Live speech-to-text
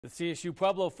The CSU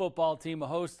Pueblo football team will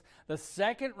host the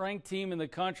second-ranked team in the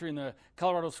country in the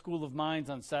Colorado School of Mines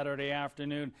on Saturday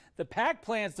afternoon. The Pack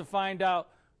plans to find out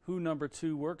who number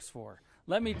 2 works for.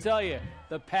 Let me tell you,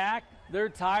 the Pack, they're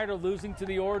tired of losing to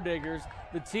the Ore Diggers.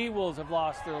 The T-Wolves have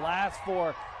lost their last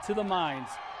 4 to the Mines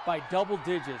by double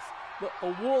digits.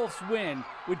 A Wolves win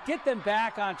would get them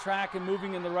back on track and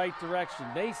moving in the right direction.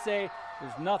 They say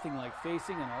there's nothing like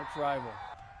facing an arch rival.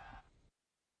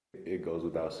 It goes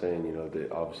without saying,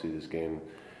 that obviously this game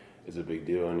is a big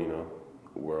deal, and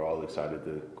we're all excited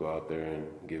to go out there and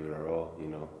give it our all.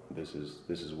 This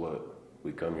is what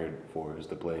we come here for, is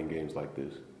to play in games like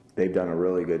this. They've done a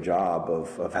really good job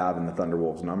of having the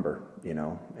Thunderwolves number,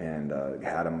 and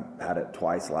had it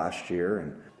twice last year,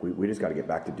 and we just got to get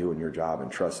back to doing your job and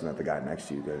trusting that the guy next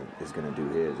to you is going to do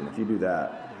his, and if you do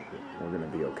that, we're going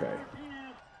to be okay.